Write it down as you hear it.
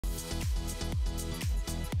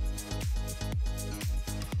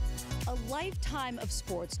lifetime of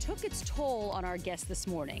sports took its toll on our guest this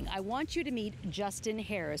morning. I want you to meet Justin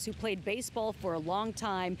Harris, who played baseball for a long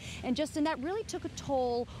time. And Justin, that really took a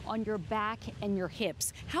toll on your back and your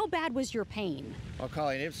hips. How bad was your pain? Well,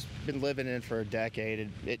 Colleen, it's been living in for a decade.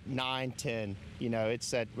 At 9, 10,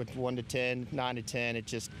 it's that with 1 to 10, 9 to 10, it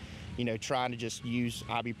just, trying to just use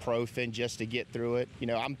ibuprofen just to get through it.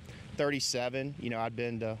 I'm 37, I've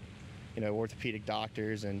been to orthopedic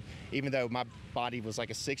doctors, and even though my body was like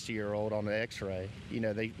a 60-year-old on the x-ray,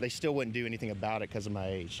 they still wouldn't do anything about it because of my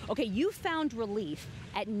age. Okay, you found relief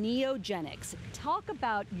at Neogenics. Talk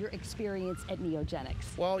about your experience at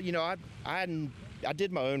Neogenics. Well, I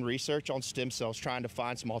did my own research on stem cells, trying to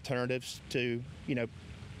find some alternatives to,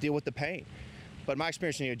 deal with the pain. But my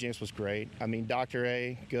experience at Neogenics was great. I mean, Dr.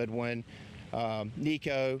 A, Goodwin,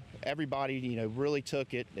 Nico, everybody, really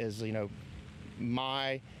took it as,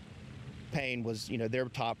 my pain was, their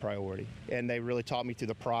top priority, and they really taught me through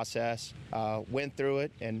the process. Went through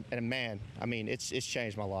it, and man, I mean, it's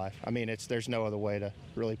changed my life. I mean, there's no other way to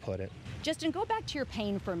really put it. Justin, go back to your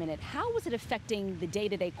pain for a minute. How was it affecting the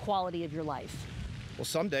day-to-day quality of your life? Well,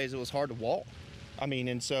 some days it was hard to walk. I mean,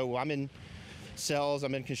 and so I'm in sales,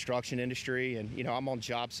 I'm in construction industry, and I'm on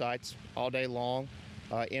job sites all day long,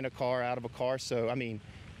 in a car, out of a car. So I mean,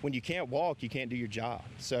 when you can't walk, you can't do your job.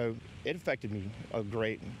 So it affected me a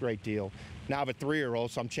great deal. Now I have a 3-year-old,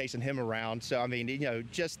 so I'm chasing him around. So I mean,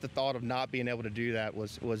 just the thought of not being able to do that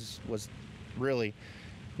was really,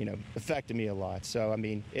 affected me a lot. So I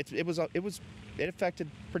mean, it affected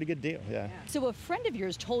a pretty good deal, yeah. So a friend of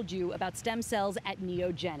yours told you about stem cells at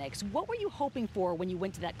Neogenics. What were you hoping for when you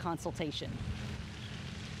went to that consultation?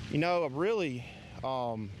 Really,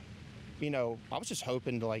 I was just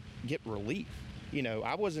hoping to get relief.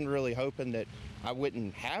 I wasn't really hoping that I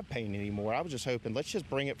wouldn't have pain anymore. I was just hoping, let's just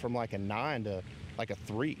bring it from like a 9 to like a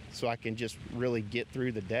 3 so I can just really get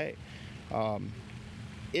through the day.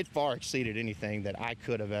 It far exceeded anything that I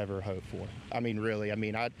could have ever hoped for. I mean, really,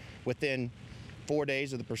 within 4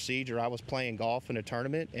 days of the procedure, I was playing golf in a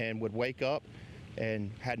tournament and would wake up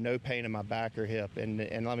and had no pain in my back or hip.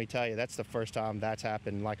 And let me tell you, that's the first time that's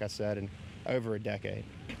happened, like I said, in over a decade.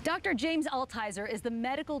 Dr. James Altizer is the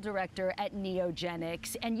medical director at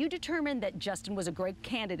Neogenics, and you determined that Justin was a great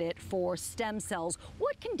candidate for stem cells.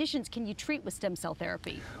 What conditions can you treat with stem cell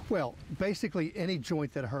therapy? Well, basically any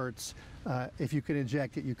joint that hurts, if you can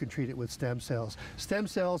inject it, you can treat it with stem cells. Stem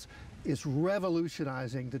cells is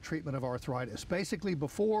revolutionizing the treatment of arthritis. Basically,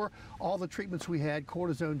 before, all the treatments we had,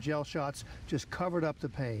 cortisone gel shots, just covered up the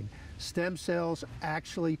pain. Stem cells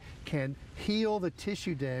actually can heal the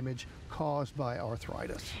tissue damage caused by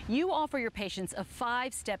arthritis. You offer your patients a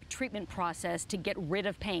 5-step treatment process to get rid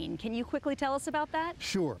of pain. Can you quickly tell us about that?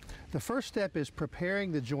 Sure. The first step is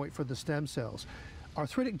preparing the joint for the stem cells.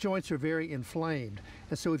 Arthritic joints are very inflamed,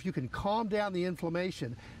 and so if you can calm down the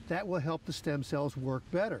inflammation, that will help the stem cells work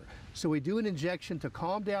better. So we do an injection to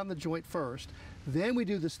calm down the joint first, then we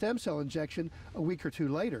do the stem cell injection a week or 2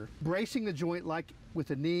 later. Bracing the joint like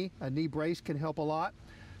with a knee brace can help a lot.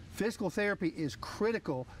 Physical therapy is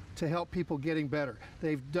critical to help people getting better.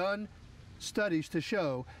 They've done studies to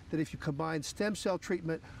show that if you combine stem cell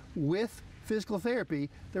treatment with physical therapy,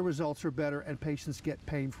 the results are better and patients get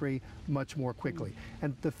pain-free much more quickly.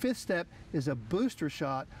 And the 5th step is a booster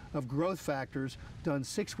shot of growth factors done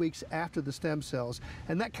 6 weeks after the stem cells,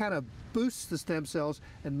 and that kind of boosts the stem cells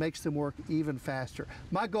and makes them work even faster.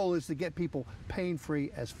 My goal is to get people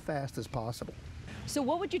pain-free as fast as possible. So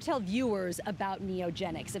what would you tell viewers about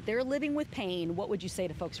Neogenics? If they're living with pain, what would you say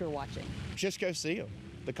to folks who are watching? Just go see them.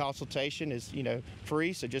 The consultation is,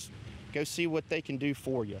 free, so just go see what they can do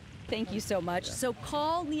for you. Thank you so much. So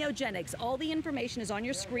call Neogenics. All the information is on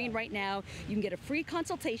your screen right now. You can get a free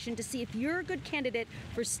consultation to see if you're a good candidate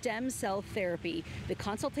for stem cell therapy. The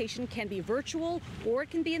consultation can be virtual or it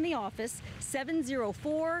can be in the office.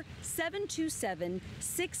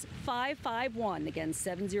 704-727-6551. Again,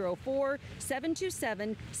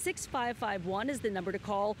 704-727-6551 is the number to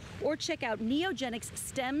call, or check out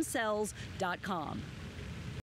neogenicstemcells.com.